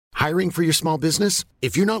Hiring for your small business?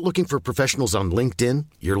 If you're not looking for professionals on LinkedIn,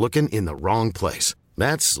 you're looking in the wrong place.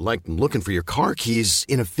 That's like looking for your car keys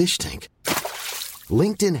in a fish tank.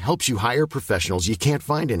 LinkedIn helps you hire professionals you can't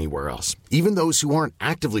find anywhere else, even those who aren't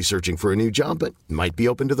actively searching for a new job but might be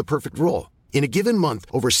open to the perfect role. In a given month,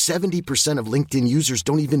 over 70% of LinkedIn users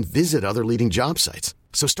don't even visit other leading job sites.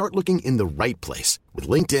 So start looking in the right place. With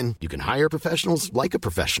LinkedIn, you can hire professionals like a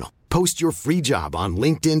professional. Post your free job on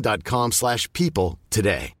linkedin.com/people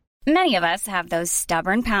today. Many of us have those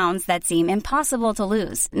stubborn pounds that seem impossible to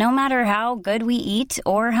lose, no matter how good we eat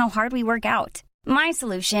or how hard we work out. My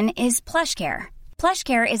solution is PlushCare.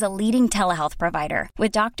 PlushCare is a leading telehealth provider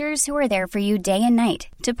with doctors who are there for you day and night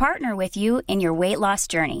to partner with you in your weight loss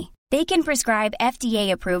journey. They can prescribe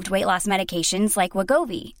FDA-approved weight loss medications like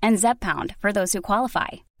Wegovy and Zepbound for those who qualify.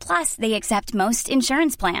 Plus, they accept most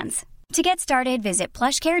insurance plans. To get started, visit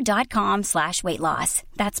plushcare.com/weightloss.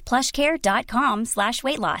 That's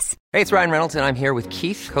plushcare.com/weightloss. Hey, it's Ryan Reynolds, and I'm here with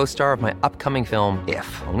Keith, co-star of my upcoming film,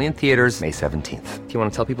 If, only in theaters May 17th. Do you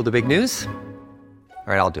want to tell people the big news?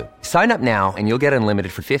 All right, I'll do it. Sign up now and you'll get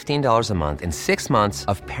unlimited for $15 a month and 6 months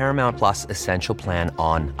of Paramount Plus Essential Plan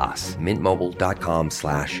on us.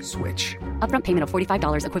 MintMobile.com/switch. Upfront payment of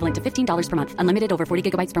 $45 equivalent to $15 per month. Unlimited over 40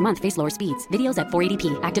 gigabytes per month. Face lower speeds. Videos at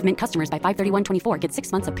 480p. Active Mint customers by 531.24 get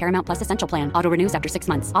 6 months of Paramount Plus Essential Plan. Auto renews after 6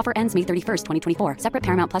 months. Offer ends May 31st, 2024. Separate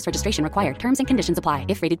Paramount Plus registration required. Terms and conditions apply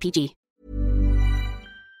if rated PG.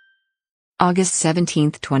 August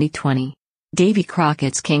 17, 2020. Davy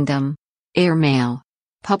Crockett's Kingdom. Airmail.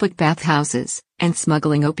 Public bathhouses, and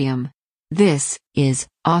smuggling opium. This is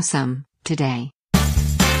Awesome Today.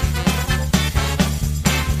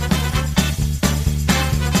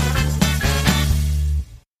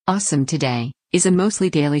 Awesome Today is a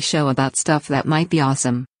mostly daily show about stuff that might be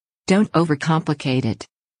awesome. Don't overcomplicate it.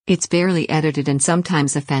 It's barely edited and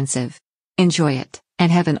sometimes offensive. Enjoy it,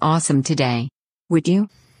 and have an awesome today. Would you?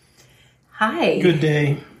 Hi. Good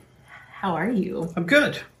day. How are you? I'm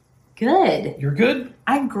good. Good. You're good?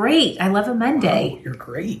 I'm great. I love a Monday. Oh, you're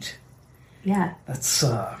great. Yeah. It's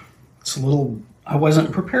a little, I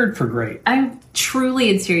wasn't prepared for great. I'm truly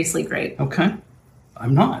and seriously great. Okay.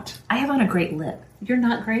 I'm not. I have on a great lip. You're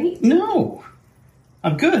not great? No.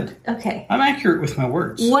 I'm good. Okay. I'm accurate with my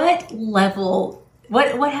words. What level,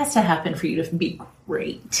 what has to happen for you to be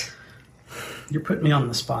great? You're putting me on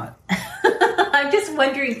the spot. I'm just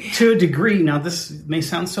wondering. To a degree, now this may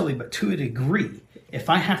sound silly, but to a degree, if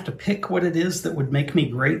I have to pick what it is that would make me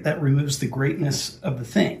great, that removes the greatness of the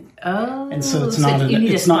thing. Oh, and so it's not you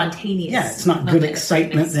need it's a spontaneous. Yeah, it's not good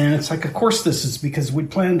excitement. Then it's like, of course, this is because we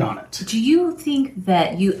planned on it. Do you think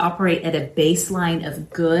that you operate at a baseline of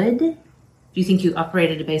good? Do you think you operate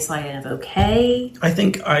at a baseline of okay? I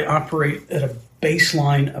think I operate at a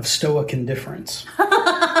baseline of stoic indifference.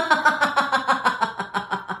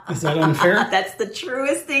 Is that unfair? That's the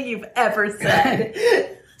truest thing you've ever said.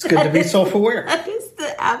 It's good to be self-aware. That is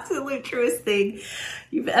the absolute truest thing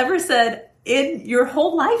you've ever said in your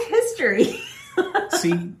whole life history.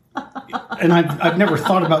 See, and I've never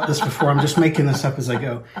thought about this before. I'm just making this up as I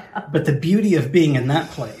go. But the beauty of being in that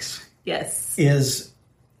place, yes, is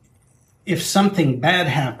if something bad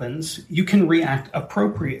happens, you can react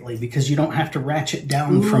appropriately because you don't have to ratchet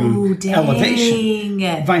down from elevation.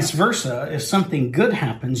 Vice versa, if something good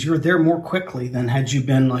happens, you're there more quickly than had you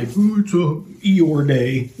been like, "Ooh, it's a Eeyore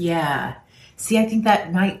day." Yeah. See, I think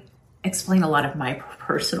that might explain a lot of my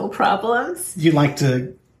personal problems. You like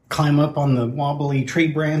to climb up on the wobbly tree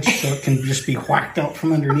branch so it can just be whacked out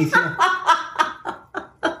from underneath you?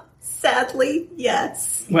 Sadly,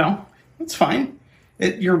 yes. Well, that's fine.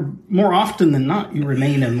 You're more often than not, you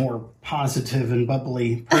remain a more positive and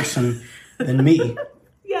bubbly person than me.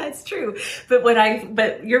 Yeah, it's true. But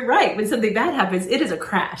but you're right. When something bad happens, it is a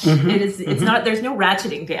crash. Mm-hmm. It's not, there's no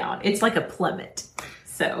ratcheting down. It's like a plummet.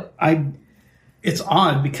 So it's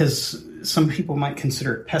odd because some people might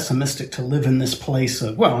consider it pessimistic to live in this place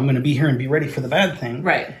of, well, I'm going to be here and be ready for the bad thing.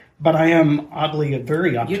 Right. But I am oddly a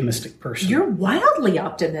very optimistic person. You're wildly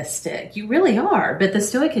optimistic. You really are. But the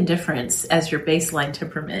stoic indifference as your baseline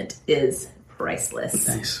temperament is priceless.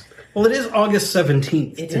 Nice. Well, it is August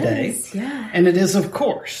 17th today. It is, yeah. And it is, of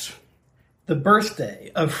course, the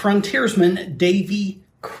birthday of frontiersman Davy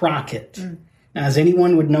Crockett. Mm. Now, as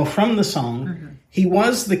anyone would know from the song, he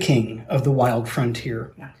was the king of the wild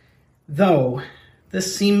frontier. Yeah. Though,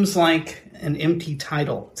 this seems like an empty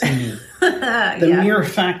title to me. The mere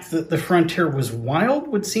fact that the frontier was wild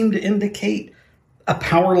would seem to indicate a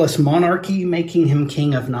powerless monarchy making him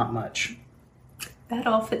king of not much. That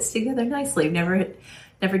all fits together nicely. Never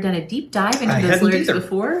done a deep dive into those lyrics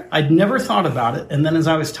before? I'd never thought about it. And then as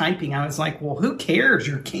I was typing, I was like, well, who cares?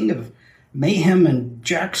 You're king of mayhem and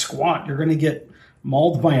jack squat. You're going to get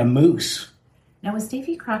mauled by a moose. Now, was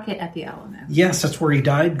Davy Crockett at the Alamo? Yes, that's where he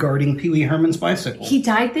died, guarding Pee Wee Herman's bicycle. He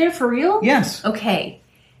died there for real? Yes. Okay.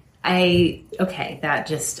 I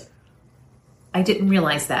didn't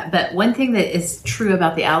realize that. But one thing that is true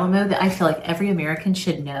about the Alamo that I feel like every American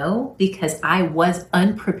should know, because I was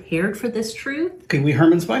unprepared for this truth. Pee Wee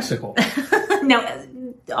Herman's bicycle. Now,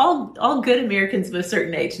 all good Americans of a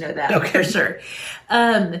certain age know that for sure.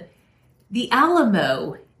 The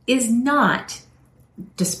Alamo is not,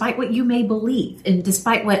 despite what you may believe, and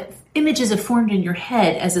despite what images have formed in your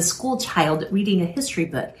head as a school child reading a history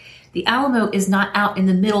book, the Alamo is not out in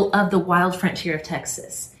the middle of the wild frontier of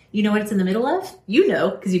Texas. You know what it's in the middle of? You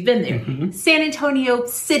know, because you've been there. Mm-hmm. San Antonio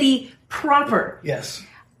City proper. Yes.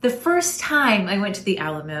 The first time I went to the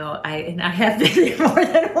Alamo, and I have been there more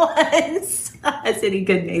than once, as any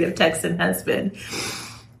good native Texan has been.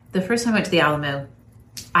 The first time I went to the Alamo,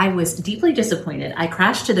 I was deeply disappointed. I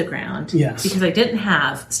crashed to the ground because I didn't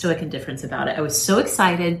have stoic indifference about it. I was so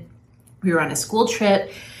excited. We were on a school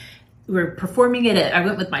trip. We were performing it. I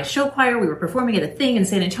went with my show choir. We were performing at a thing in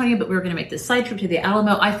San Antonio, but we were going to make this side trip to the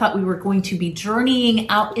Alamo. I thought we were going to be journeying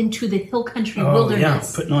out into the hill country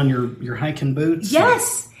wilderness. Yeah, putting on your hiking boots.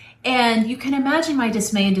 Yes. And you can imagine my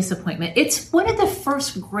dismay and disappointment. It's one of the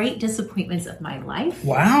first great disappointments of my life.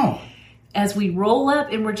 Wow. As we roll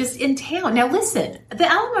up and we're just in town. Now listen, the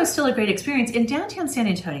Alamo is still a great experience in downtown San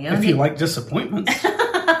Antonio. If you like disappointments.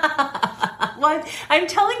 Well, I'm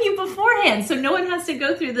telling you beforehand, so no one has to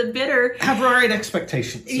go through the bitter. Have right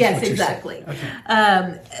expectations. Yes, exactly.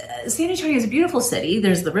 Okay. San Antonio is a beautiful city.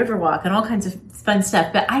 There's the Riverwalk and all kinds of fun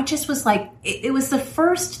stuff. But I just was like, it was the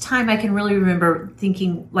first time I can really remember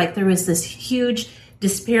thinking like there was this huge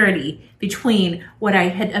disparity between what I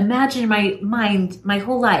had imagined in my mind my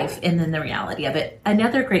whole life and then the reality of it.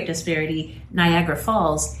 Another great disparity, Niagara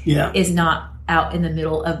Falls, is not out in the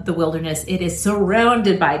middle of the wilderness. It is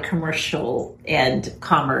surrounded by commercial and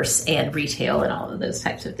commerce and retail and all of those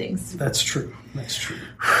types of things. That's true. That's true.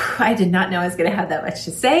 I did not know I was going to have that much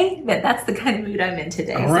to say, but that's the kind of mood I'm in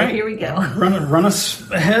today. All right. So here we go. Run us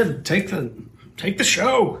ahead. Take the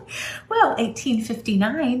show. Well,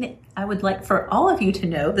 1859, I would like for all of you to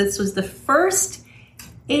know this was the first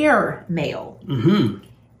air mail. Mm-hmm.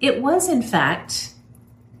 It was, in fact,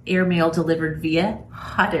 air mail delivered via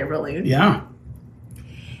hot air balloon. Yeah.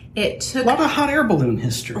 It took a lot of hot air balloon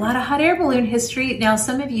history. Now,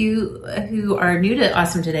 some of you who are new to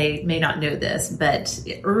Awesome Today may not know this, but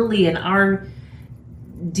early in our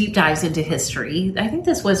deep dives into history, I think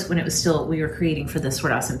this was when it was still, we were creating for the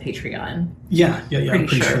Sword Awesome Patreon. Yeah. I'm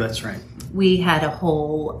pretty sure that's right. We had a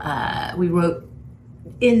whole, we wrote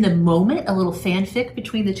in the moment a little fanfic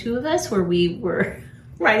between the two of us where we were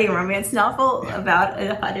writing a romance novel about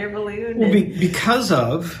a hot air balloon. Well, because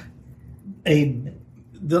of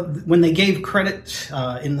when they gave credit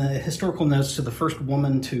in the historical notes to the first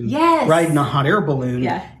woman to ride in a hot air balloon,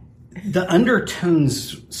 the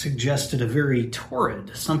undertones suggested a very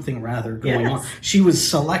torrid something rather going on. She was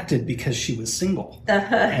selected because she was single.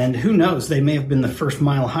 Uh-huh. And who knows, they may have been the first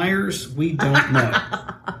mile hires. We don't know.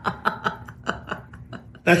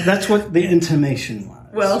 That's what the intimation was.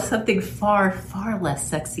 Well, something far, far less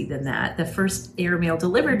sexy than that. The first airmail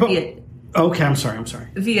delivered via... Okay, I'm sorry.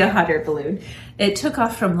 Via hot air balloon. It took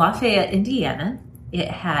off from Lafayette, Indiana. It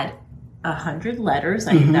had 100 letters.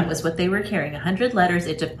 I think that was what they were carrying, 100 letters.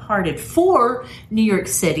 It departed for New York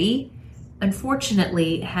City.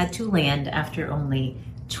 Unfortunately, had to land after only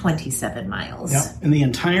 27 miles. Yeah, and the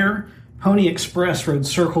entire Pony Express rode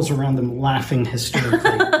circles around them laughing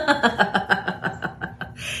hysterically.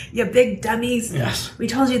 You big dummies. Yes. We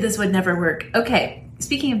told you this would never work. Okay.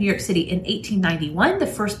 Speaking of New York City, in 1891, the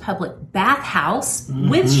first public bathhouse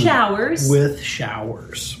with showers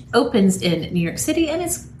opens in New York City, and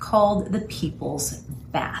it's called the People's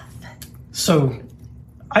Bath. So,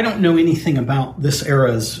 I don't know anything about this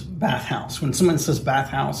era's bathhouse. When someone says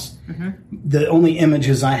bathhouse, the only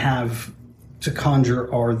images I have to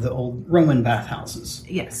conjure are the old Roman bathhouses.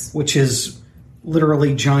 Yes. Which is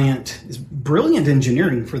literally giant, is brilliant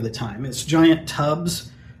engineering for the time. It's giant tubs,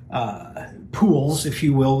 pools, if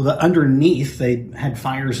you will. Underneath, they had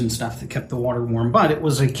fires and stuff that kept the water warm. But it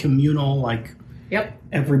was a communal,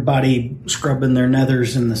 everybody scrubbing their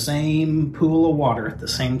nethers in the same pool of water at the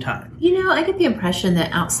same time. You know, I get the impression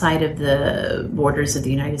that outside of the borders of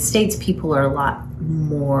the United States, people are a lot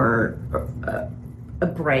more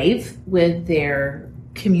brave with their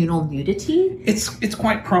communal nudity. It's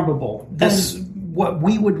quite probable. What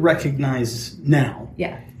we would recognize now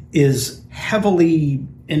is heavily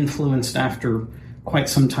influenced after quite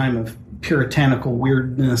some time of puritanical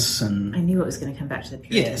weirdness. And I knew it was going to come back to the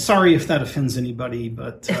Puritans. Yeah, sorry if that offends anybody,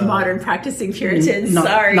 but... modern practicing Puritans,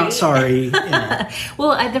 sorry. Not sorry. Yeah.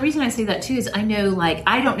 Well, the reason I say that, too, is I know, like,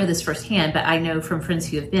 I don't know this firsthand, but I know from friends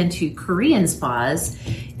who have been to Korean spas,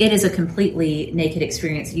 it is a completely naked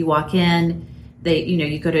experience. You walk in,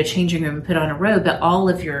 you go to a changing room and put on a robe, but all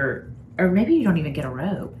of your... Or maybe you don't even get a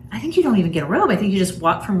robe. I think you don't even get a robe. I think you just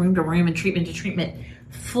walk from room to room and treatment to treatment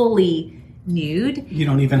fully nude. You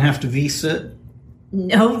don't even have to V-sit.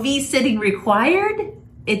 No V-sitting required.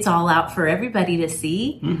 It's all out for everybody to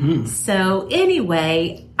see. Mm-hmm. So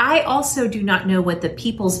anyway, I also do not know what the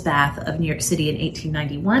People's Bath of New York City in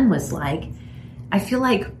 1891 was like. I feel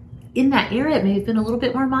like in that era, it may have been a little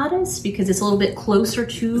bit more modest because it's a little bit closer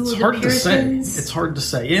to the Puritans. It's hard to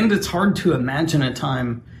say. And it's hard to imagine a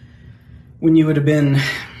time when you would have been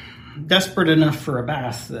desperate enough for a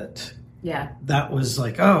bath that was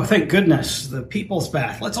like, oh, thank goodness, the People's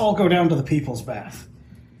Bath. Let's all go down to the People's Bath.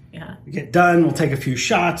 Yeah. We get done, we'll take a few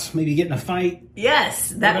shots, maybe get in a fight. Yes,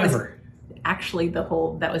 that whatever. Was actually that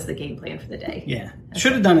was the game plan for the day. Yeah.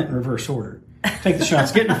 Should have done it in reverse order. Take the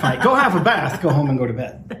shots, get in a fight, go have a bath, go home and go to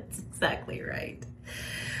bed. That's exactly right.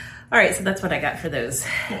 All right, so that's what I got for those.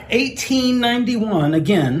 1891,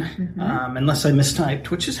 again, unless I mistyped,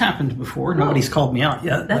 which has happened before. Nobody's called me out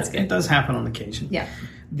yet. That's good. It does happen on occasion. Yeah.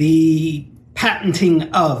 The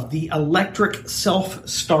patenting of the electric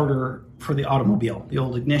self-starter for the automobile, the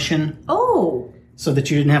old ignition. Oh. So that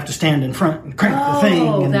you didn't have to stand in front and crank the thing.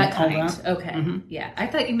 Oh, and that all kind. that. Okay. Mm-hmm. Yeah. I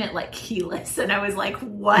thought you meant like keyless, and I was like,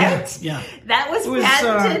 what? Yeah. That was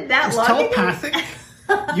patented that long ago? Telepathic.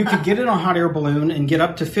 You could get in a hot air balloon and get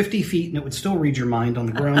up to 50 feet, and it would still read your mind on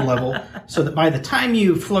the ground level, so that by the time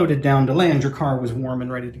you floated down to land, your car was warm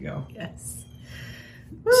and ready to go. Yes.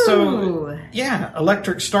 So, yeah,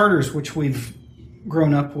 electric starters, which we've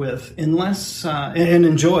grown up with, unless and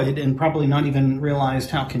enjoyed, and probably not even realized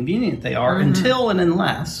how convenient they are until and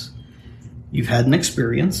unless you've had an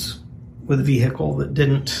experience with a vehicle that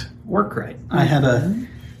didn't work right. I had a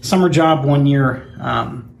summer job one year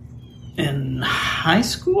in high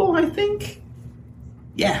school, I think.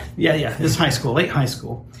 Yeah. It was high school, late high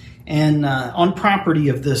school. And on property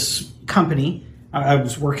of this company, I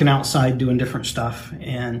was working outside doing different stuff,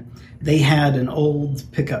 and they had an old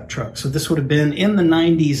pickup truck. So this would have been in the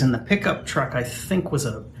 90s, and the pickup truck, I think, was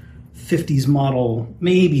a 50s model,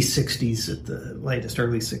 maybe 60s at the latest,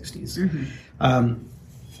 early 60s.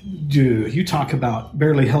 You talk about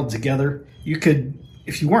barely held together. You could,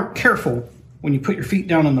 if you weren't careful, when you put your feet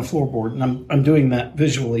down on the floorboard, and I'm doing that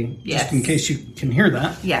visually, just in case you can hear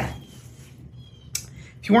that. Yeah.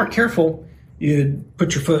 If you weren't careful, you'd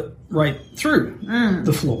put your foot right through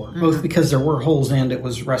the floor, both because there were holes and it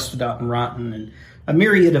was rusted out and rotten, and a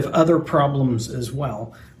myriad of other problems as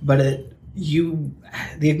well. But the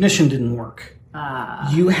ignition didn't work.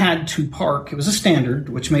 You had to park. It was a standard,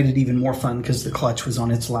 which made it even more fun because the clutch was on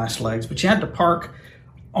its last legs. But you had to park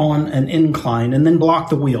on an incline and then block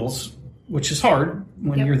the wheels, which is hard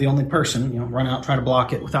when you're the only person. Run out, try to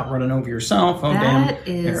block it without running over yourself. Oh, damn.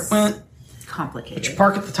 There it went. Complicated. But you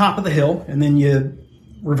park at the top of the hill, and then you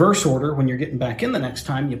reverse order when you're getting back in the next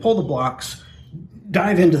time. You pull the blocks,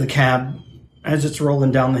 dive into the cab as it's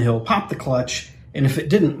rolling down the hill, pop the clutch, and if it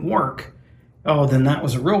didn't work, then that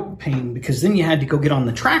was a real pain, because then you had to go get on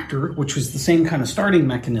the tractor, which was the same kind of starting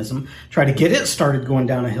mechanism, try to get it started going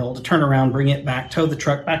down a hill, to turn around, bring it back, tow the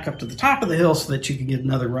truck back up to the top of the hill so that you could get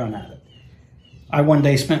another run at it. I one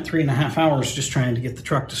day spent 3.5 hours just trying to get the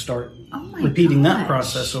truck to start, repeating that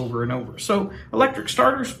process over and over. So electric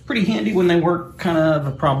starters, pretty handy when they work, kind of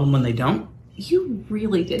a problem when they don't. You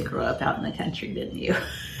really did grow up out in the country, didn't you?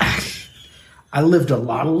 I lived a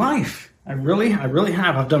lot of life. I really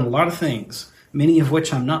have. I've done a lot of things, many of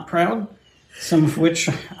which I'm not proud, some of which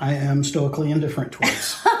I am stoically indifferent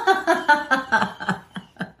towards.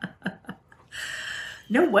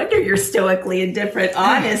 No wonder you're stoically indifferent,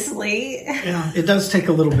 honestly. Yeah, it does take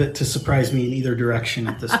a little bit to surprise me in either direction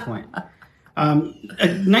at this point.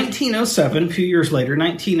 1907, a few years later,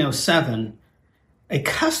 1907, a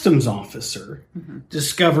customs officer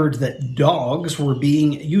discovered that dogs were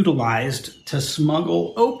being utilized to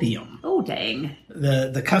smuggle opium. Oh, dang.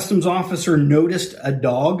 The customs officer noticed a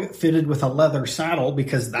dog fitted with a leather saddle,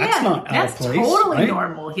 because that's not out of place. That's totally right?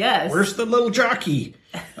 normal, yes. Where's the little jockey?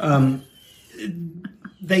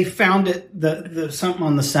 They found it, the something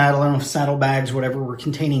on the saddle, I don't know if saddlebags, whatever, were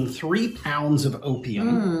containing 3 pounds of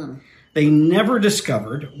opium. They never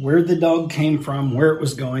discovered where the dog came from, where it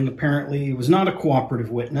was going. Apparently, it was not a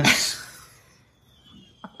cooperative witness.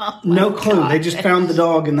 No clue. They just found the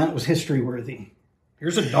dog, and that was history worthy.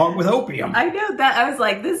 Here's a dog with opium. I know that. I was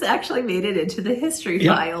like, this actually made it into the history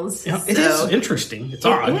files. Yeah, it is interesting. It's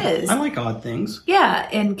odd. It is. I like odd things. Yeah,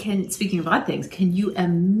 and speaking of odd things, can you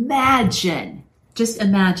imagine, just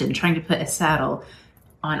imagine trying to put a saddle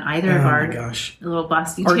on either of our little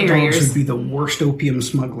Boston Terriers. Our dogs would be the worst opium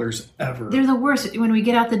smugglers ever. They're the worst. When we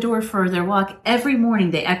get out the door for their walk, every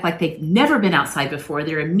morning they act like they've never been outside before.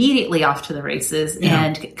 They're immediately off to the races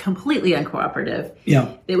and completely uncooperative.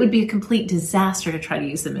 Yeah. It would be a complete disaster to try to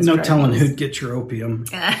use them as no drugs. telling who'd get your opium.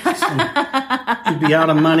 You'd be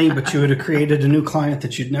out of money, but you would have created a new client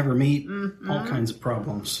that you'd never meet. Mm-hmm. All kinds of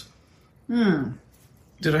problems.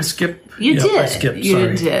 Did I skip? You did. I skipped,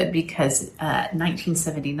 sorry. You did, because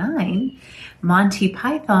 1979, Monty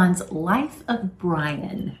Python's Life of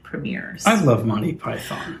Brian premieres. I love Monty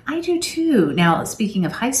Python. I do too. Now, speaking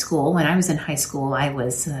of high school, when I was in high school, I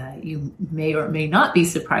was, you may or may not be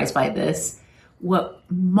surprised by this, what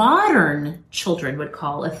modern children would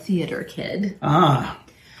call a theater kid. Ah,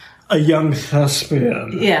 a young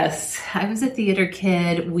thespian. Yes, I was a theater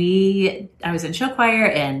kid. I was in show choir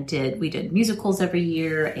and we did musicals every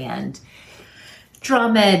year and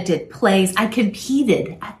drama, did plays. I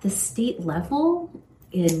competed at the state level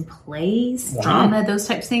in plays, drama, those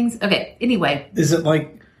types of things. Okay, anyway. Is it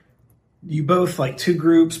like you both, like two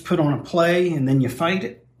groups, put on a play and then you fight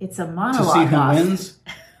it? It's a monologue to see who wins?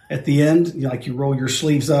 At the end, you roll your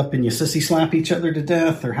sleeves up and you sissy slap each other to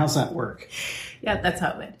death, or how's that work? Yeah, that's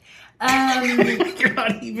how it went. You're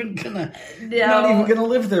not even gonna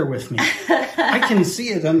live there with me. I can see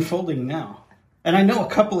it unfolding now, and I know a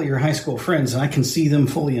couple of your high school friends, and I can see them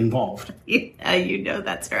fully involved. Yeah,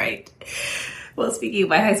 that's right. Well, speaking of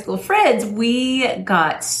my high school friends, we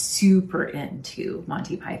got super into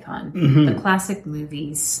Monty Python, the classic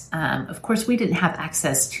movies. Of course, we didn't have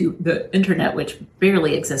access to the internet, which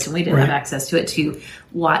barely exists, and we didn't have access to it to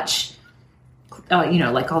watch.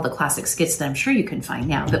 Like all the classic skits that I'm sure you can find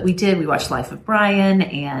now. But we did. We watched Life of Brian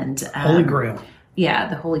and... Holy Grail. Yeah,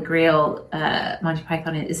 the Holy Grail. Monty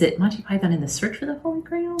Python. Is it Monty Python in the Search for the Holy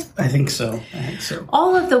Grail? I think so.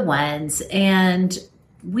 All of the ones. And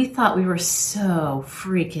we thought we were so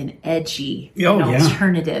freaking edgy and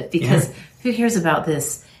alternative. Because who cares about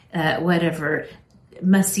this, whatever...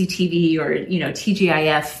 must-see TV or,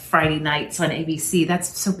 TGIF Friday nights on ABC.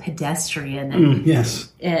 That's so pedestrian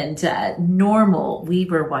and normal. We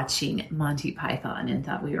were watching Monty Python and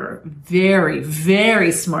thought we were very,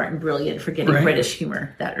 very smart and brilliant for getting British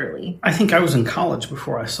humor that early. I think I was in college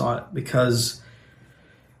before I saw it because...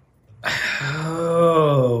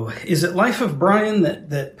 is it Life of Brian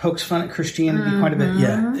that pokes fun at Christianity quite a bit?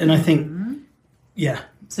 Yeah. And I think,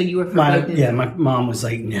 So you were forbidden. My mom was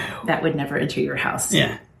like, no. That would never enter your house.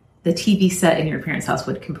 Yeah. The TV set in your parents' house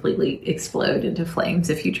would completely explode into flames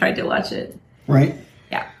if you tried to watch it. Right.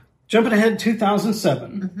 Yeah. Jumping ahead,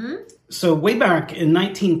 2007. So way back in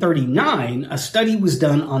 1939, a study was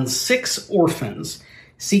done on 6 orphans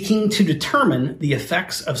seeking to determine the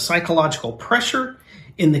effects of psychological pressure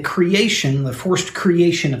in the forced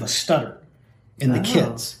creation of a stutter in the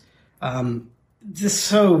kids. This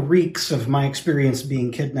so reeks of my experience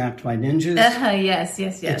being kidnapped by ninjas. Yes.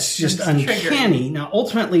 It's just uncanny. Now,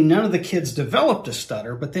 ultimately, none of the kids developed a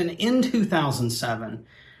stutter, but then in 2007,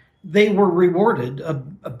 they were rewarded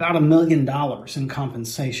about $1 million in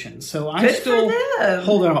compensation. So I still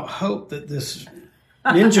hold out hope that this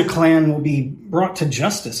ninja clan will be brought to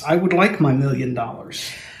justice. I would like my $1 million.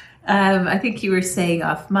 I think you were saying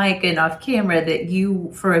off mic and off camera that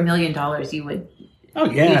for $1 million, you would... Oh,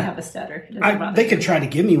 yeah. You have a stutter. They could try to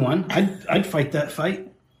give me one. I'd fight that fight.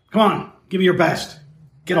 Come on, give me your best.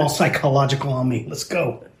 Get all psychological on me. Let's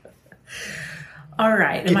go. All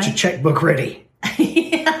right. Get your checkbook ready.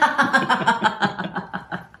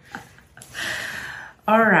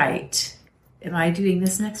 All right. Am I doing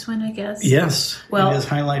this next one, I guess? Yes. Well, it is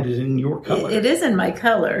highlighted in your color. It is in my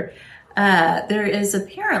color. There is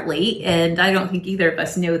apparently, and I don't think either of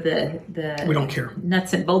us know the we don't care.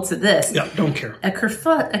 Nuts and bolts of this. Yeah, don't care. A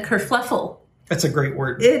kerfluffle. That's a great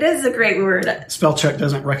word. It is a great word. Spell check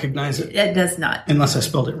doesn't recognize it. It does not. Unless I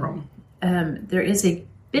spelled it wrong. There is a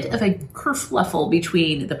bit of a kerfluffle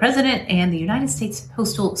between the president and the United States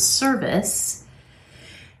Postal Service.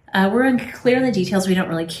 We're unclear on the details. We don't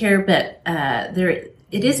really care, but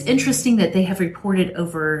it is interesting that they have reported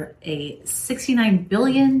over a $69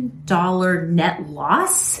 billion net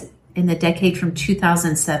loss in the decade from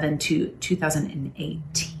 2007 to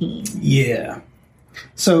 2018. Yeah.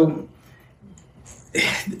 So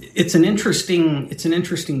it's an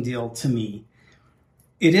interesting deal to me.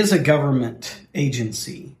 It is a government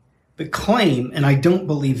agency. The claim, and I don't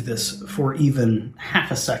believe this for even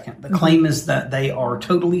half a second, the claim is that they are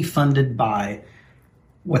totally funded by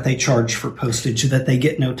what they charge for postage, that they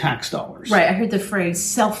get no tax dollars. Right. I heard the phrase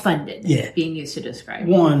self-funded being used to describe.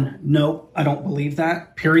 One, no, I don't believe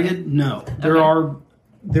that. Period. Okay. No.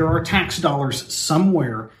 There are tax dollars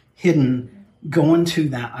somewhere hidden going to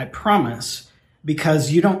that, I promise,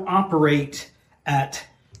 because you don't operate at,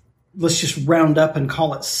 let's just round up and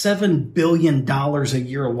call it $7 billion a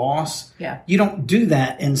year loss. Yeah. You don't do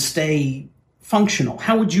that and stay functional.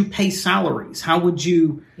 How would you pay salaries? How would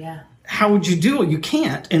you do it? You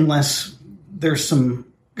can't unless there's some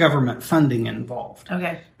government funding involved.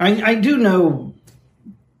 Okay. I do know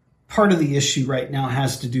part of the issue right now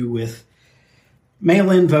has to do with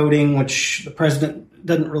mail-in voting, which the president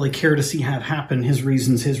doesn't really care to see have happen. His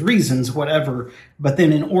reasons, whatever. But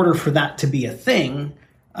then in order for that to be a thing,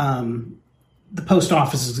 the post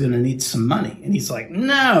office is going to need some money. And he's like,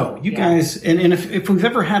 no, you guys. And if we've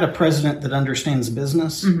ever had a president that understands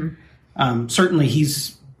business, certainly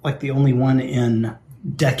he's like the only one in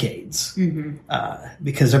decades,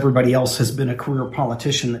 because everybody else has been a career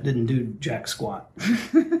politician that didn't do jack squat.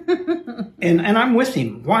 and I'm with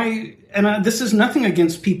him. Why? And this is nothing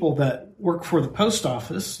against people that work for the post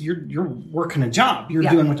office. You're working a job. You're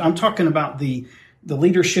doing what I'm talking about. The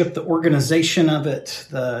leadership, the organization of it,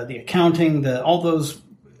 the accounting, all those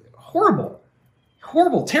horrible,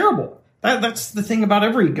 terrible. That's the thing about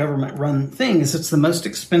every government run thing, is it's the most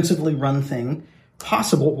expensively run thing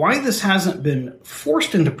possible. Why this hasn't been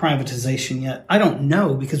forced into privatization yet, I don't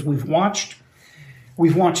know, because we've watched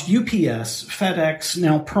UPS, FedEx,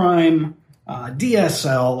 now Prime,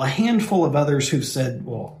 DSL, a handful of others who've said,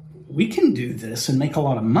 well, we can do this and make a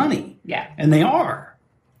lot of money. Yeah. And they are.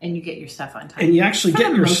 And you get your stuff on time. And you actually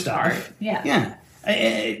get your stuff. Part. Yeah.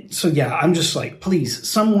 So, I'm just like, please,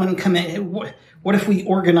 someone come in. What if we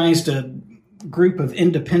organized a group of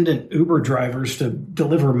independent Uber drivers to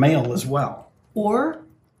deliver mail as well? Or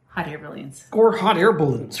hot air balloons. Or hot air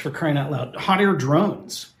balloons, for crying out loud. Hot air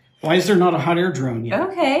drones. Why is there not a hot air drone yet?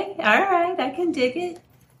 Okay. All right. I can dig it.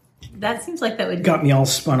 That seems like that would... Got me all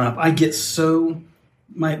spun up. I get so...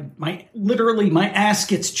 My ass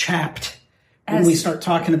gets chapped when we start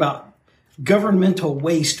talking about governmental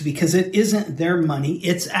waste, because it isn't their money,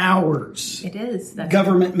 it's ours. It is.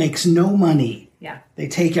 Government makes no money. Yeah. They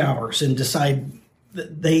take ours and decide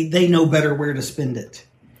that they know better where to spend it.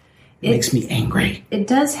 It makes me angry. It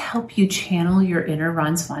does help you channel your inner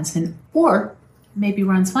Ron Swanson, or maybe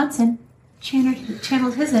Ron Swanson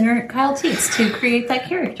channeled his inner Kyle Teets to create that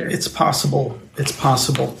character. It's possible.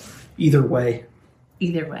 Either way.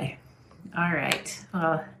 All right.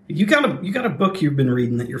 You got a book you've been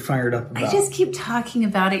reading that you're fired up about. I just keep talking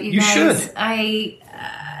about it, you guys. Should.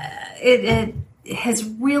 It has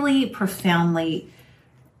really profoundly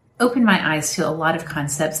opened my eyes to a lot of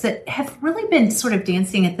concepts that have really been sort of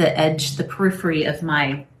dancing at the edge, the periphery of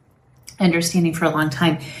my understanding for a long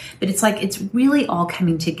time. But it's like it's really all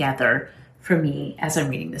coming together for me as I'm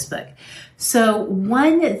reading this book. So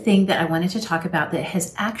one thing that I wanted to talk about that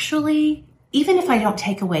has actually, even if I don't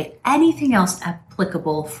take away anything else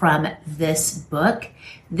applicable from this book,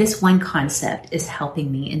 this one concept is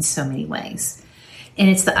helping me in so many ways. And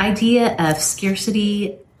it's the idea of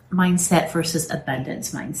scarcity mindset versus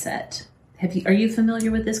abundance mindset. Are you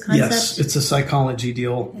familiar with this concept? Yes, it's a psychology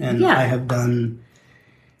deal. And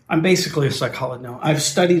I'm basically a psychologist now. I've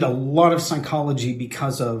studied a lot of psychology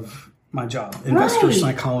because of my job. Investor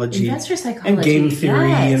psychology. And game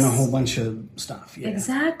theory and a whole bunch of stuff. Yeah.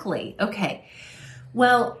 Exactly. Okay.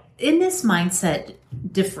 Well, in this mindset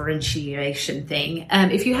differentiation thing,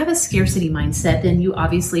 if you have a scarcity mindset, then you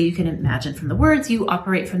can imagine from the words, you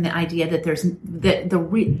operate from the idea that the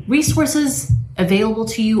resources available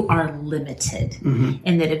to you are limited,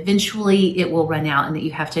 and that eventually it will run out, and that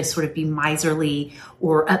you have to sort of be miserly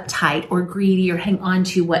or uptight or greedy or hang on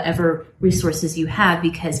to whatever resources you have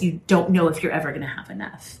because you don't know if you're ever going to have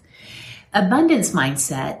enough. Abundance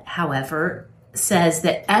mindset, however, says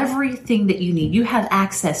that everything that you need, you have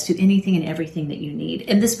access to anything and everything that you need.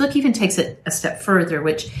 And this book even takes it a step further,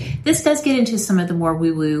 which this does get into some of the more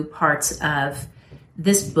woo-woo parts of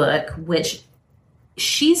this book, which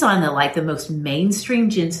she's on the most mainstream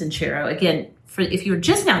Jen Sincero. Again, if you're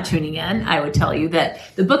just now tuning in, I would tell you that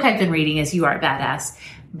the book I've been reading is You Are Badass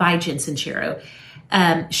by Jen Sincero.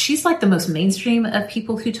 She's like the most mainstream of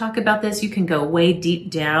people who talk about this. You can go way deep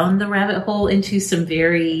down the rabbit hole into some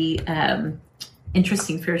very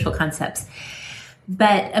interesting spiritual concepts.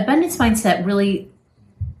 But abundance mindset really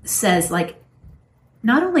says,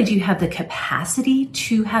 not only do you have the capacity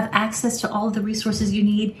to have access to all of the resources you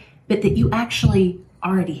need, but that you actually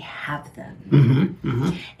already have them.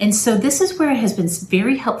 And so this is where it has been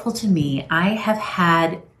very helpful to me. I have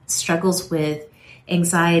had struggles with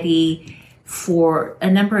anxiety for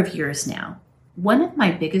a number of years now. One of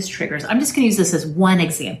my biggest triggers, I'm just going to use this as one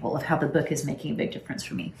example of how the book is making a big difference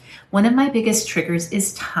for me. One of my biggest triggers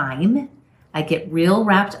is time. I get real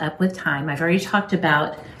wrapped up with time. I've already talked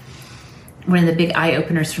about one of the big eye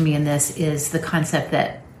openers for me in this is the concept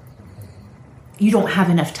that you don't have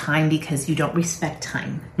enough time because you don't respect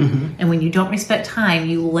time. Mm-hmm. And when you don't respect time,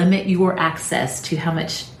 you limit your access to how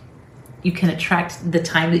much you can attract the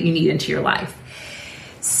time that you need into your life.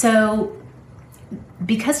 So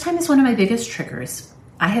because time is one of my biggest triggers,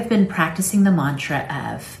 I have been practicing the mantra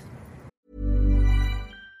of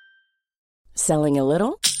selling a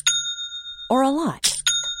little or a lot.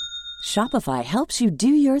 Shopify helps you do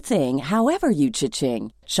your thing however you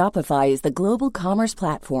cha-ching. Shopify is the global commerce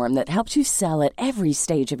platform that helps you sell at every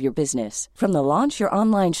stage of your business. From the launch your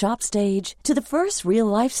online shop stage to the first real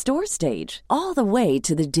life store stage, all the way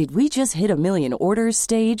to the did we just hit a million orders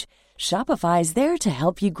stage. Shopify is there to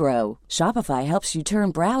help you grow. Shopify helps you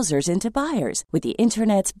turn browsers into buyers with the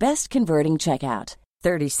internet's best converting checkout.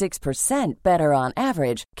 36% better on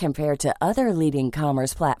average compared to other leading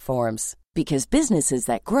commerce platforms. Because businesses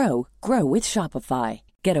that grow, grow with Shopify.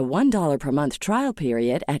 Get a $1 per month trial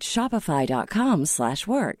period at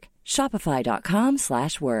shopify.com/work.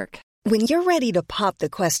 Shopify.com/work. When you're ready to pop the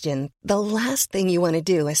question, the last thing you want to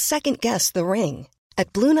do is second-guess the ring.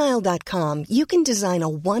 At BlueNile.com, you can design a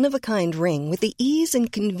one-of-a-kind ring with the ease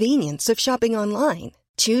and convenience of shopping online.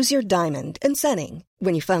 Choose your diamond and setting.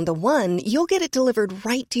 When you find the one, you'll get it delivered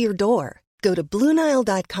right to your door. Go to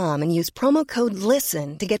BlueNile.com and use promo code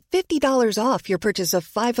LISTEN to get $50 off your purchase of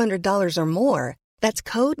 $500 or more. That's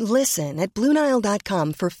code LISTEN at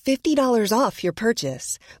BlueNile.com for $50 off your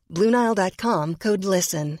purchase. BlueNile.com, code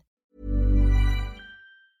LISTEN.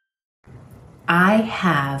 I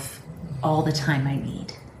have all the time I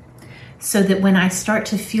need. So that when I start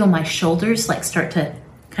to feel my shoulders start to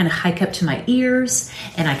kind of hike up to my ears,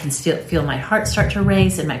 and I can still feel my heart start to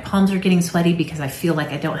race and my palms are getting sweaty because I feel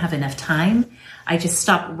like I don't have enough time, I just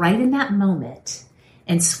stop right in that moment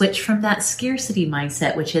and switch from that scarcity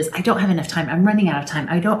mindset, which is I don't have enough time, I'm running out of time,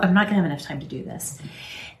 I'm not going to have enough time to do this.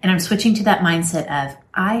 And I'm switching to that mindset of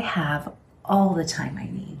I have all the time I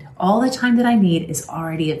need. All the time that I need is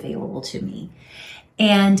already available to me.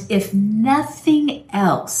 And if nothing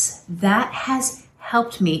else, that has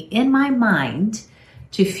helped me in my mind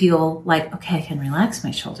to feel like, okay, I can relax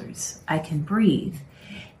my shoulders. I can breathe.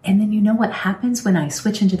 And then you know what happens when I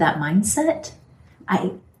switch into that mindset?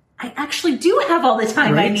 I actually do have all the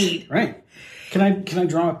time I need. Right. Can I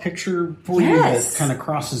draw a picture for you that kind of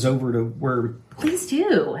crosses over to where Please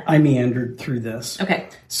do. I meandered through this? Okay.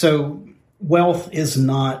 So wealth is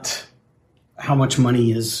not how much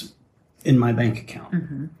money is in my bank account.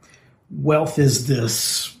 Mm-hmm. Wealth is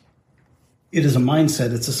this... It is a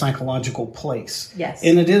mindset. It's a psychological place. Yes.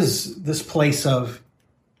 And it is this place of,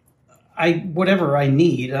 whatever I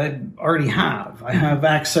need, I already have. I have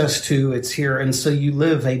access to, it's here. And so you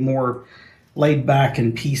live a more laid back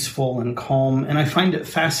and peaceful and calm. And I find it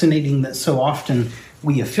fascinating that so often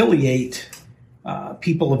we affiliate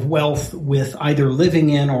people of wealth with either living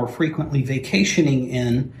in or frequently vacationing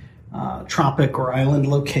in tropic or island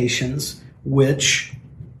locations, which...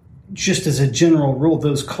 just as a general rule,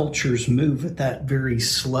 those cultures move at that very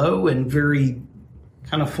slow and very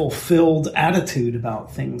kind of fulfilled attitude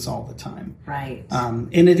about things all the time. Right.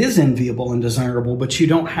 And it is enviable and desirable, but you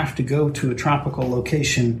don't have to go to a tropical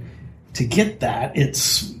location to get that.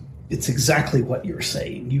 It's exactly what you're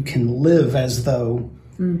saying. You can live as though,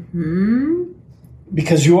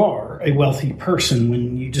 because you are a wealthy person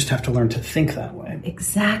when you just have to learn to think that way.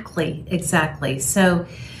 Exactly. So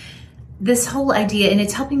this whole idea, and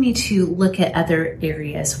it's helping me to look at other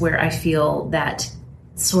areas where I feel that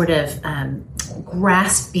sort of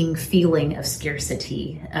grasping feeling of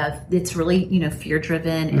scarcity. It's really,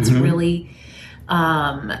 fear-driven. Mm-hmm. It's really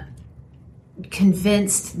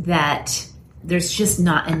convinced that there's just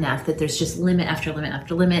not enough, that there's just limit after limit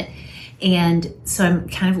after limit. And so I'm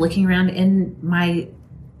kind of looking around in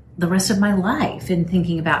the rest of my life and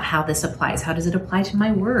thinking about how this applies. How does it apply to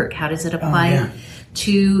my work? How does it apply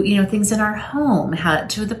to, things in our home,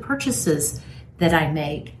 to the purchases that I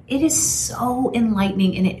make? It is so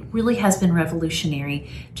enlightening, and it really has been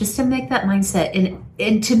revolutionary just to make that mindset.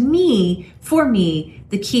 And to me, for me,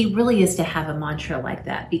 the key really is to have a mantra like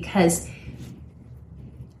that, because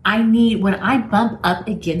when I bump up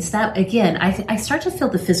against that, again, I start to feel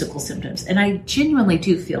the physical symptoms, and I genuinely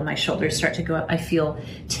do feel my shoulders start to go up. I feel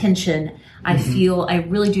tension. I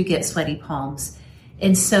really do get sweaty palms.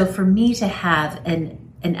 And so for me to have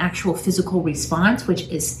an actual physical response, which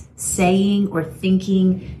is saying or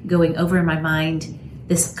thinking, going over in my mind,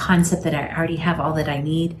 this concept that I already have all that I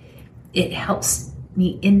need, it helps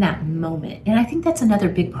me in that moment. And I think that's another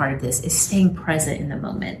big part of this is staying present in the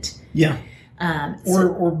moment. Yeah.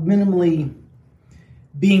 Or minimally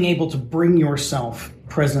being able to bring yourself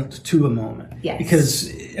present to a moment. Yes.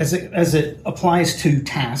 Because as it applies to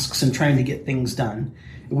tasks and trying to get things done,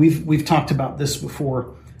 we've talked about this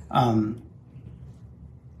before.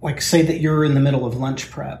 Like say that you're in the middle of lunch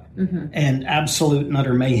prep and absolute and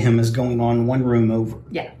utter mayhem is going on one room over.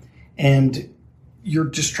 Yeah. And you're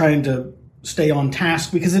just trying to stay on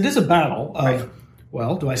task because it is a battle of,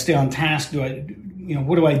 well, do I stay on task?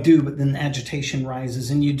 What do I do? But then agitation rises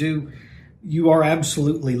and you are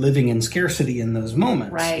absolutely living in scarcity in those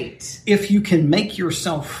moments. Right. If you can make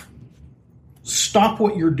yourself stop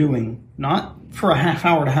what you're doing, not for a half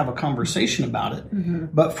hour to have a conversation about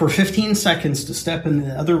it, but for 15 seconds to step in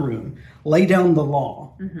the other room, lay down the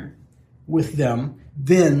law with them,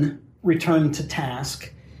 then return to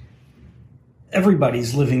task.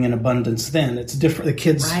 Everybody's living in abundance then. It's different. The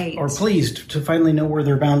kids are pleased to finally know where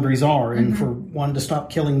their boundaries are and for one to stop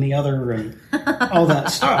killing the other and all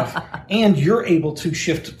that stuff. And you're able to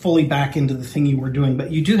shift fully back into the thing you were doing.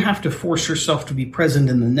 But you do have to force yourself to be present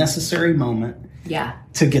in the necessary moment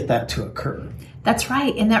to get that to occur. That's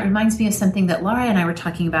right. And that reminds me of something that Laura and I were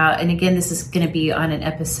talking about. And again, this is going to be on an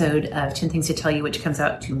episode of 10 Things to Tell You, which comes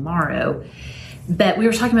out tomorrow. But we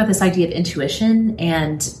were talking about this idea of intuition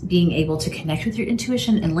and being able to connect with your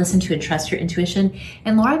intuition and listen to and trust your intuition.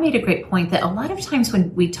 And Laura made a great point that a lot of times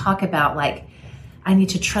when we talk about like, I need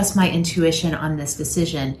to trust my intuition on this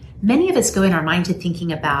decision, many of us go in our mind to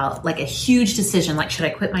thinking about like a huge decision, like should I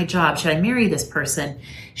quit my job? Should I marry this person?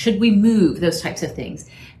 Should we move? Those types of things.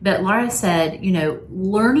 But Laura said,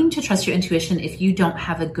 learning to trust your intuition if you don't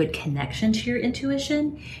have a good connection to your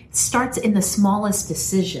intuition starts in the smallest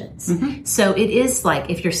decisions. So it is like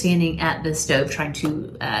if you're standing at the stove trying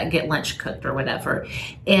to get lunch cooked or whatever,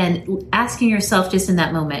 and asking yourself just in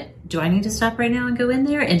that moment, do I need to stop right now and go in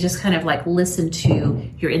there? And just kind of like listen to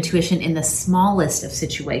your intuition in the smallest of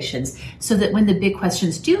situations so that when the big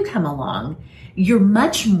questions do come along, you're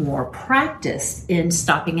much more practiced in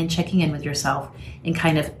stopping and checking in with yourself and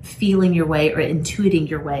kind of feeling your way or intuiting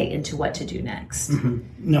your way into what to do next.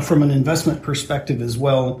 Now, from an investment perspective as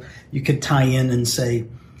well, you could tie in and say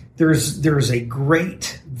there's a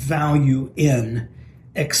great value in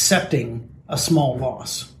accepting a small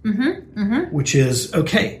loss, which is,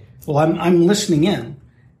 okay, well, I'm listening in.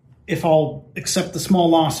 If I'll accept the small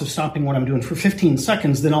loss of stopping what I'm doing for 15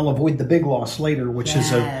 seconds, then I'll avoid the big loss later, which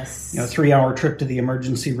is a 3-hour trip to the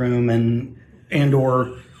emergency room and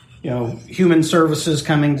or human services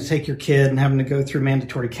coming to take your kid and having to go through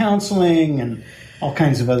mandatory counseling and all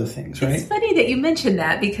kinds of other things, right? It's funny that you mentioned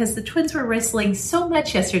that because the twins were wrestling so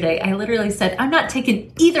much yesterday. I literally said, I'm not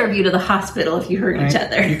taking either of you to the hospital if you hurt each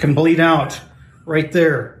other. You can bleed out right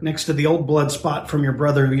there next to the old blood spot from your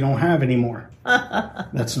brother who you don't have anymore.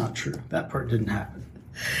 That's not true. That part didn't happen.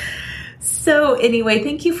 So anyway,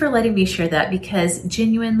 thank you for letting me share that because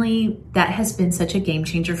genuinely that has been such a game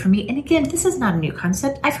changer for me. And again, this is not a new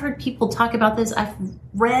concept. I've heard people talk about this. I've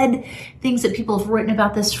read things that people have written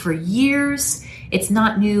about this for years. It's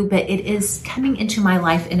not new, but it is coming into my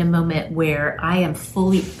life in a moment where I am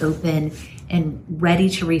fully open and ready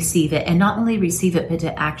to receive it. And not only receive it, but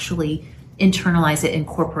to actually internalize it,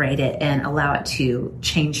 incorporate it, and allow it to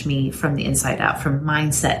change me from the inside out, from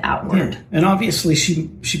mindset outward. Yeah. And obviously she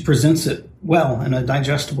presents it well in a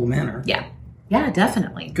digestible manner. Yeah,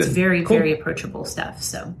 definitely. Good. It's very, Cool. very approachable stuff.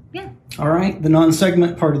 So, yeah. All right, the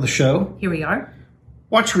non-segment part of the show. Here we are.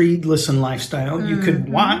 Watch, read, listen, lifestyle. You could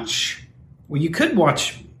watch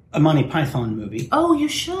a Monty Python movie. Oh, you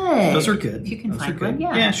should. Those are good. If you can Those find are good. one,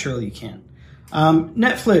 yeah. Yeah, surely you can.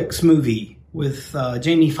 Netflix movie with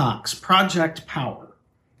Jamie Foxx, Project Power.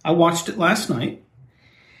 I watched it last night.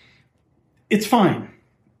 It's fine.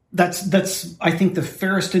 That's I think the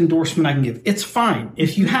fairest endorsement I can give. It's fine.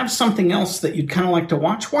 If you have something else that you'd kind of like to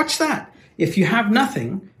watch that. If you have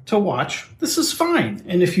nothing to watch, this is fine.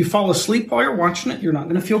 And if you fall asleep while you're watching it, you're not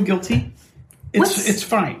going to feel guilty. It's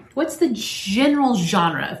fine. What's the general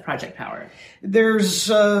genre of Project Power? There's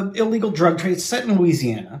illegal drug trade. It's set in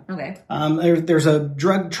Louisiana. Okay. There's a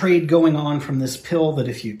drug trade going on from this pill that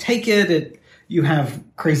if you take it, you have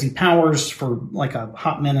crazy powers for like a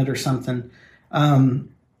hot minute or something.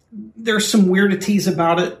 There's some weirdities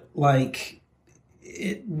about it, like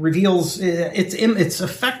it reveals its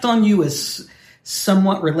effect on you is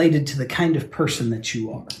somewhat related to the kind of person that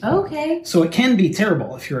you are. Okay. So it can be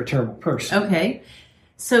terrible if you're a terrible person. Okay.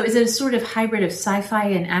 So is it a sort of hybrid of sci-fi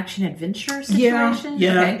and action-adventure situation?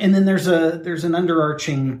 Yeah. Okay. And then there's an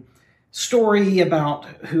underarching story about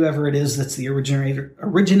whoever it is that's the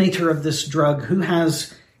originator of this drug, who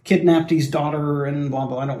has kidnapped his daughter and blah,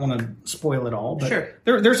 blah. I don't want to spoil it all, but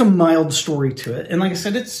Sure. there's a mild story to it. And like I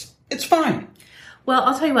said, it's fine. Well,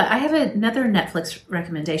 I'll tell you what, I have another Netflix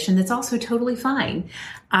recommendation that's also totally fine.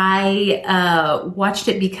 I watched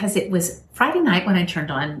it because it was Friday night when I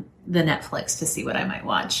turned on the Netflix to see what I might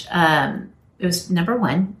watch. It was number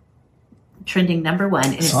one, trending number one.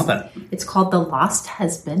 And I saw that. It's called The Lost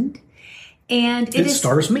Husband. And it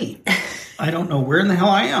stars me. I don't know where in the hell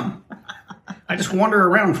I am. I just wander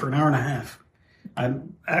around for an hour and a half. I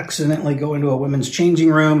accidentally go into a women's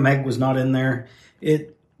changing room. Meg was not in there.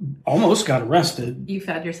 It almost got arrested. You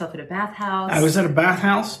found yourself at a bathhouse. I was at a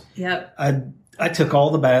bathhouse. Yep. I took all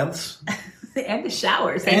the baths. And the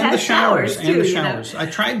showers. And the showers. Too, and the showers. I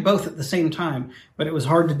tried both at the same time, but it was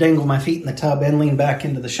hard to dangle my feet in the tub and lean back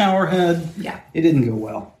into the shower head. Yeah. It didn't go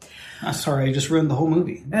well. I'm sorry, I just ruined the whole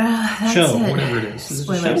movie. Show, whatever it is. Is it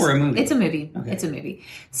a show or a movie? It's a movie. Okay. It's a movie.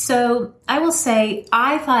 So I will say,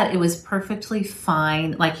 I thought it was perfectly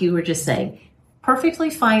fine, like you were just saying, perfectly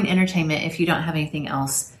fine entertainment if you don't have anything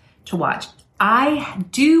else to watch. I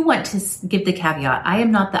do want to give the caveat. I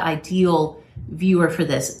am not the ideal viewer for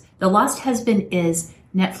this. The Lost Husband is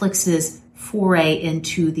Netflix's foray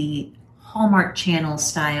into the Hallmark Channel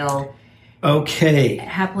style. Okay.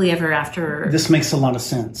 Happily Ever After. This makes a lot of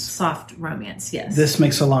sense. Soft romance, yes. This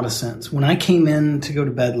makes a lot of sense. When I came in to go to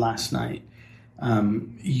bed last night,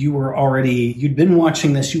 you'd been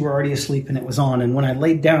watching this, you were already asleep and it was on. And when I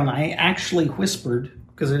laid down, I actually whispered,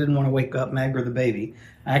 because I didn't want to wake up Meg or the baby,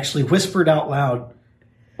 I actually whispered out loud,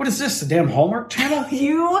 "What is this, the damn Hallmark Channel?"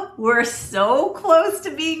 You were so close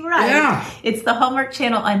to being right. Yeah. It's the Hallmark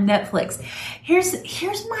Channel on Netflix. Here's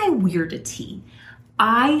my weirdity.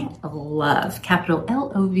 I love, capital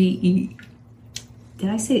L-O-V-E. Did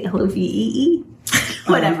I say L-O-V-E-E?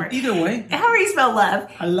 Whatever. Either way. However you spell love.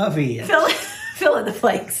 I love it. Fill in the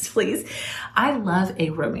blanks, please. I love a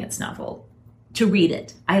romance novel. To read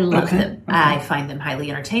it. I love them. Okay. I find them highly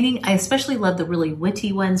entertaining. I especially love the really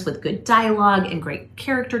witty ones with good dialogue and great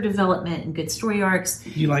character development and good story arcs.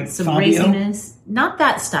 You like some Fabio? Raciness. Not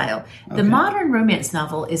that style. The modern romance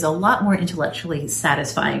novel is a lot more intellectually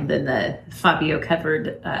satisfying than the Fabio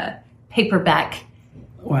covered paperback.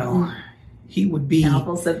 Well, he would be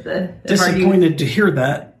novels of the disappointed to hear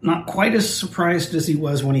that. Not quite as surprised as he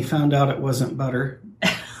was when he found out it wasn't butter.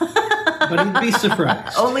 But he'd be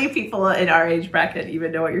surprised. Only people in our age bracket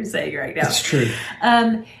even know what you're saying right now. That's true.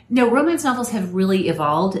 No, romance novels have really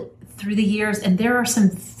evolved through the years, and there are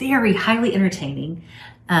some very highly entertaining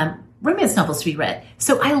romance novels to be read.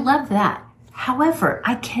 So I love that. However,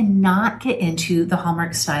 I cannot get into the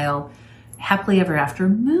Hallmark style Happily Ever After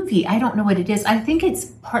movie. I don't know what it is. I think it's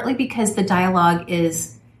partly because the dialogue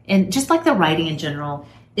is, and just like the writing in general,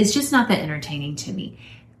 is just not that entertaining to me.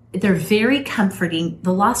 They're very comforting.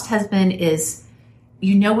 The Lost Husband is,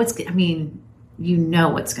 you know what's going to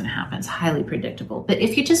happen. It's highly predictable. But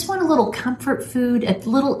if you just want a little comfort food, a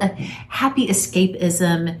happy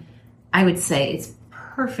escapism, I would say it's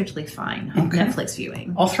perfectly fine on Netflix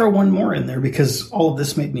viewing. I'll throw one more in there because all of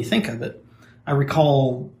this made me think of it. I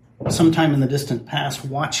recall sometime in the distant past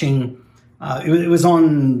watching, it was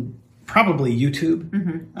on probably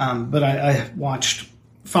YouTube, but I watched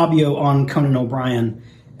Fabio on Conan O'Brien.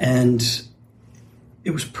 And it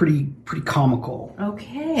was pretty comical.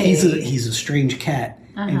 Okay. He's a strange cat.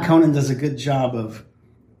 And Conan does a good job of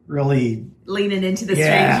really leaning into the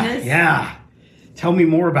strangeness. Yeah. Tell me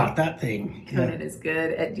more about that thing. Conan is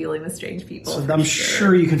good at dealing with strange people. So I'm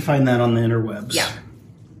sure you can find that on the interwebs. Yeah.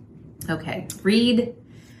 Okay. Read.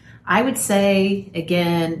 I would say,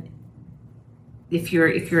 again, if you're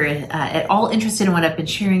at all interested in what I've been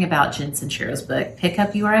sharing about Jen Sincero's book, pick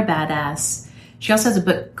up You Are a Badass. She also has a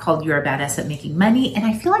book called You're a Badass at Making Money. And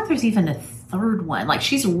I feel like there's even a third one. Like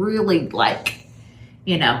she's really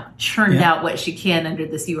churned out what she can under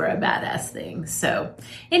this You Are a Badass thing. So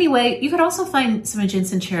anyway, you could also find some of Jen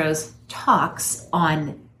Sincero's talks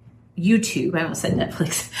on YouTube. I almost said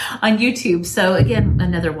Netflix. On YouTube. So again,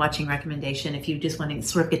 another watching recommendation if you just want to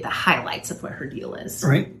sort of get the highlights of what her deal is.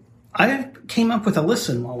 Right. I came up with a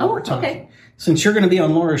listen while we were talking. Okay. Since you're going to be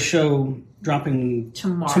on Laura's show dropping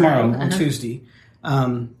tomorrow on Tuesday,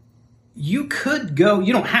 you could go,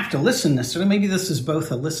 you don't have to listen necessarily. Maybe this is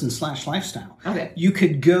both a listen/lifestyle. Okay. You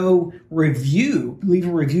could go leave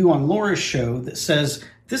a review on Laura's show that says,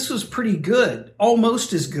 "This was pretty good.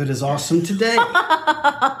 Almost as good as Awesome Today."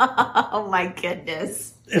 Oh my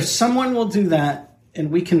goodness. If someone will do that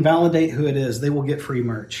and we can validate who it is, they will get free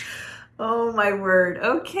merch. Oh, my word.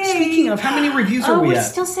 Okay. Speaking of, how many reviews are we at? We're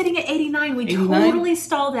still sitting at 89. We 89? totally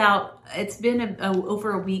stalled out. It's been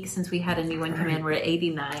over a week since we had a new one come in. We're at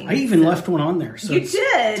 89. I even left one on there. So you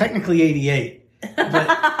did? Technically 88.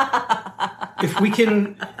 But if we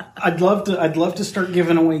can, I'd love to start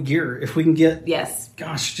giving away gear. If we can get,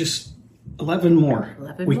 just 11 more.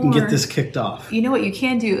 We can get this kicked off. You know what you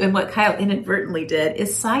can do, and what Kyle inadvertently did,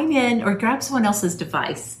 is sign in or grab someone else's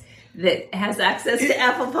device that has access to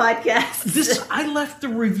Apple Podcasts. I left the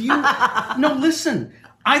review. No, listen.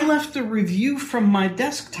 I left the review from my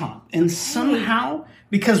desktop, and somehow,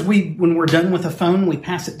 because when we're done with a phone, we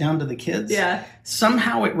pass it down to the kids. Yeah.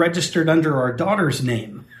 Somehow it registered under our daughter's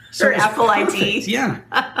name. So or Apple ID. Yeah.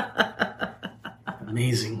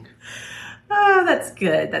 Amazing. Oh, that's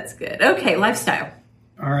good. That's good. Okay, lifestyle.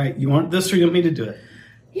 All right. You want this or you want me to do it?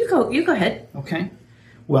 You go ahead. Okay.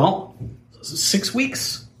 Well, 6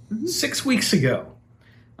 weeks. 6 weeks ago,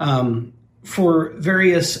 for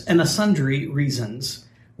various and sundry reasons,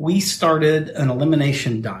 we started an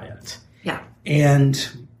elimination diet. Yeah.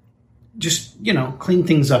 And just, clean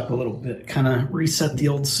things up a little bit, kind of reset the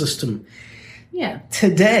old system. Yeah.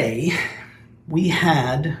 Today, we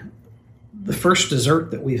had the first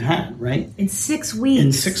dessert that we've had, right? In 6 weeks.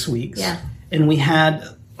 In 6 weeks. Yeah. And we had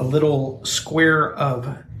a little square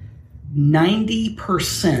of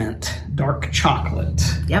 90% dark chocolate.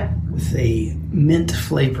 Yep. With a mint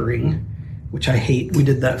flavoring, which I hate. We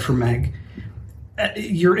did that for Meg.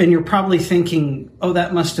 You're probably thinking, oh,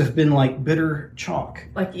 that must have been like bitter chalk.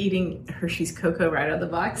 Like eating Hershey's Cocoa right out of the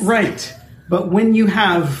box. Right. But when you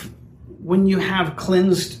have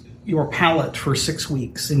cleansed your palate for 6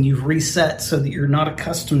 weeks and you've reset so that you're not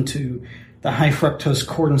accustomed to the high fructose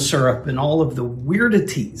corn syrup and all of the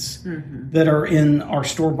weirdities that are in our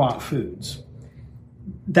store-bought foods,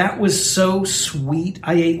 that was so sweet.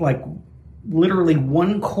 I ate like literally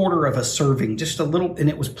 1/4 of a serving, just a little, and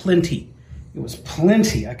it was plenty. It was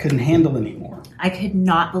plenty. I couldn't handle anymore. I could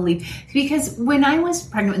not believe, because when I was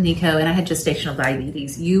pregnant with Nico and I had gestational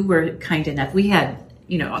diabetes, you were kind enough. We had,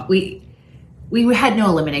 we had no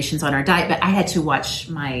eliminations on our diet, but I had to watch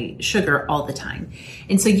my sugar all the time.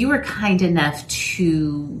 And so you were kind enough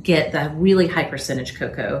to get the really high percentage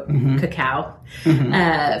cacao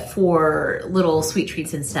for little sweet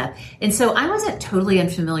treats and stuff. And so I wasn't totally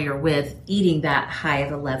unfamiliar with eating that high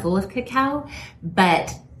of a level of cacao,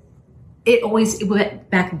 but it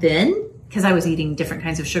went back then, because I was eating different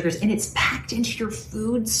kinds of sugars, and it's packed into your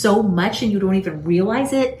food so much and you don't even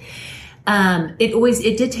realize it.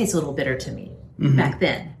 It did taste a little bitter to me back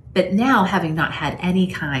then. But now, having not had any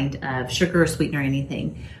kind of sugar or sweetener or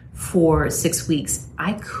anything for 6 weeks,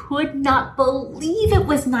 I could not believe it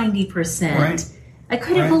was 90%. Right. I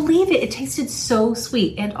couldn't believe it. It tasted so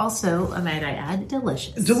sweet. And also, might I add,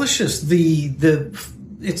 delicious. Delicious.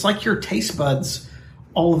 It's like your taste buds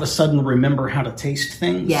all of a sudden remember how to taste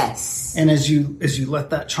things. Yes. And as you let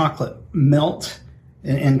that chocolate melt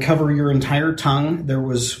and cover your entire tongue, there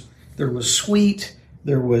was sweet,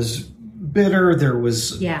 there was bitter, there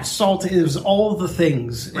was salt, it was all the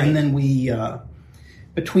things. Right. And then we,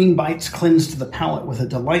 between bites, cleansed the palate with a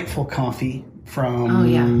delightful coffee from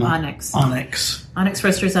Onyx. Onyx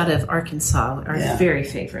Roasters out of Arkansas, our very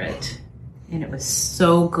favorite. And it was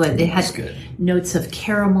so good. It had notes of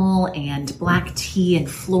caramel and black tea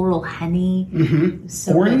and floral honey. Mm-hmm.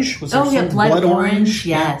 So orange? Good. Blood orange.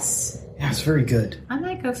 Yes. Yeah, it's very good. I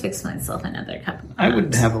might go fix myself another cup of that. I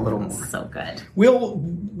would have a little more. So good.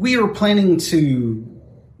 We are planning to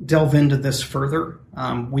delve into this further.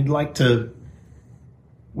 We'd like to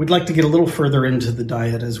get a little further into the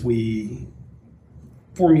diet as we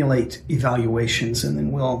formulate evaluations, and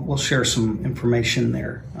then we'll share some information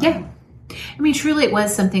there. Yeah. I mean, truly it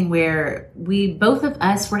was something where both of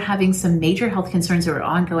us were having some major health concerns that were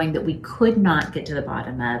ongoing that we could not get to the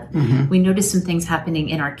bottom of. Mm-hmm. We noticed some things happening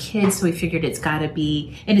in our kids, so we figured it's got to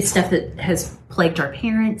be, and it's stuff that has plagued our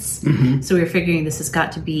parents. Mm-hmm. So we were figuring this has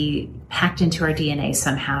got to be packed into our DNA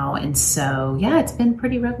somehow. And so, it's been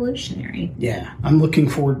pretty revolutionary. Yeah, I'm looking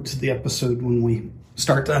forward to the episode when we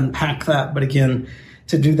start to unpack that. But again,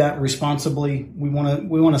 to do that responsibly, we want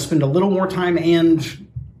to spend a little more time and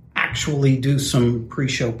actually do some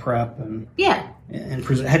pre-show prep and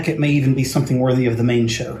heck, it may even be something worthy of the main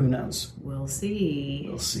show. Who knows? We'll see.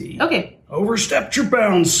 Okay. Overstepped your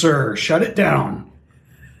bounds, sir. Shut it down.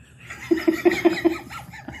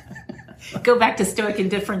 Go back to stoic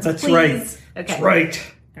indifference, That's please. Right. Okay. That's right.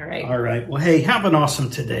 All right. All right. Well, hey, have an awesome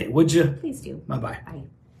today, would you? Please do. Bye-bye. Bye.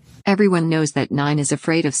 Everyone knows that 9 is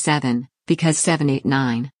afraid of 7, because 7 8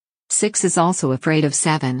 9. 6 is also afraid of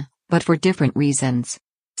 7, but for different reasons.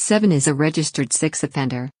 7 is a registered 6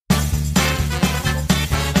 offender.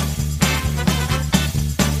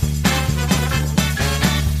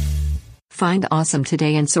 Find Awesome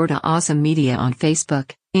Today and Sorta Awesome Media on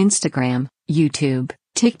Facebook, Instagram, YouTube,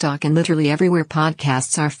 TikTok, and literally everywhere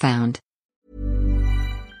podcasts are found.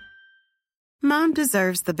 Mom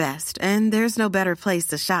deserves the best, and there's no better place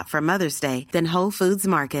to shop for Mother's Day than Whole Foods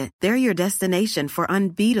Market. They're your destination for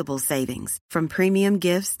unbeatable savings, from premium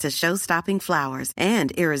gifts to show-stopping flowers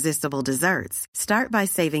and irresistible desserts. Start by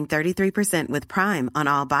saving 33% with Prime on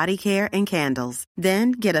all body care and candles.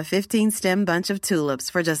 Then get a 15-stem bunch of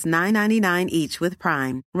tulips for just $9.99 each with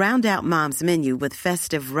Prime. Round out Mom's menu with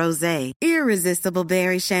festive rosé, irresistible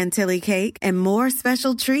berry chantilly cake, and more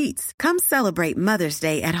special treats. Come celebrate Mother's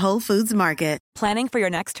Day at Whole Foods Market. Planning for your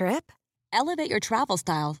next trip? Elevate your travel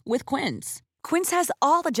style with Quince. Quince has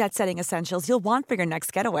all the jet-setting essentials you'll want for your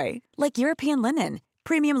next getaway, like European linen,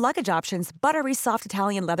 premium luggage options, buttery soft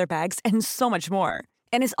Italian leather bags, and so much more.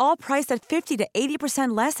 And is all priced at 50 to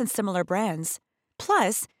 80% less than similar brands.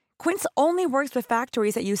 Plus, Quince only works with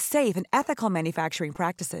factories that use safe and ethical manufacturing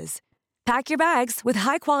practices. Pack your bags with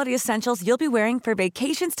high-quality essentials you'll be wearing for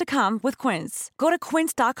vacations to come with Quince. Go to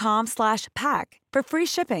quince.com/pack for free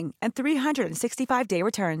shipping and 365-day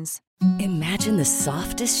returns. Imagine the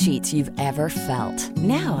softest sheets you've ever felt.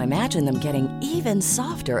 Now imagine them getting even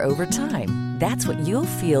softer over time. That's what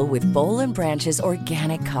you'll feel with Boll & Branch's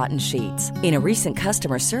organic cotton sheets. In a recent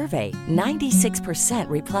customer survey, 96%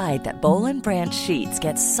 replied that Boll & Branch sheets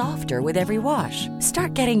get softer with every wash.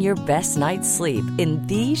 Start getting your best night's sleep in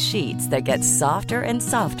these sheets that get softer and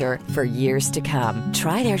softer for years to come.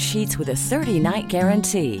 Try their sheets with a 30-night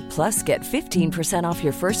guarantee. Plus, get 15% off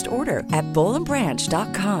your first order at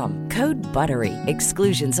bollandbranch.com. Code BUTTERY.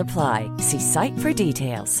 Exclusions apply. See site for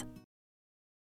details.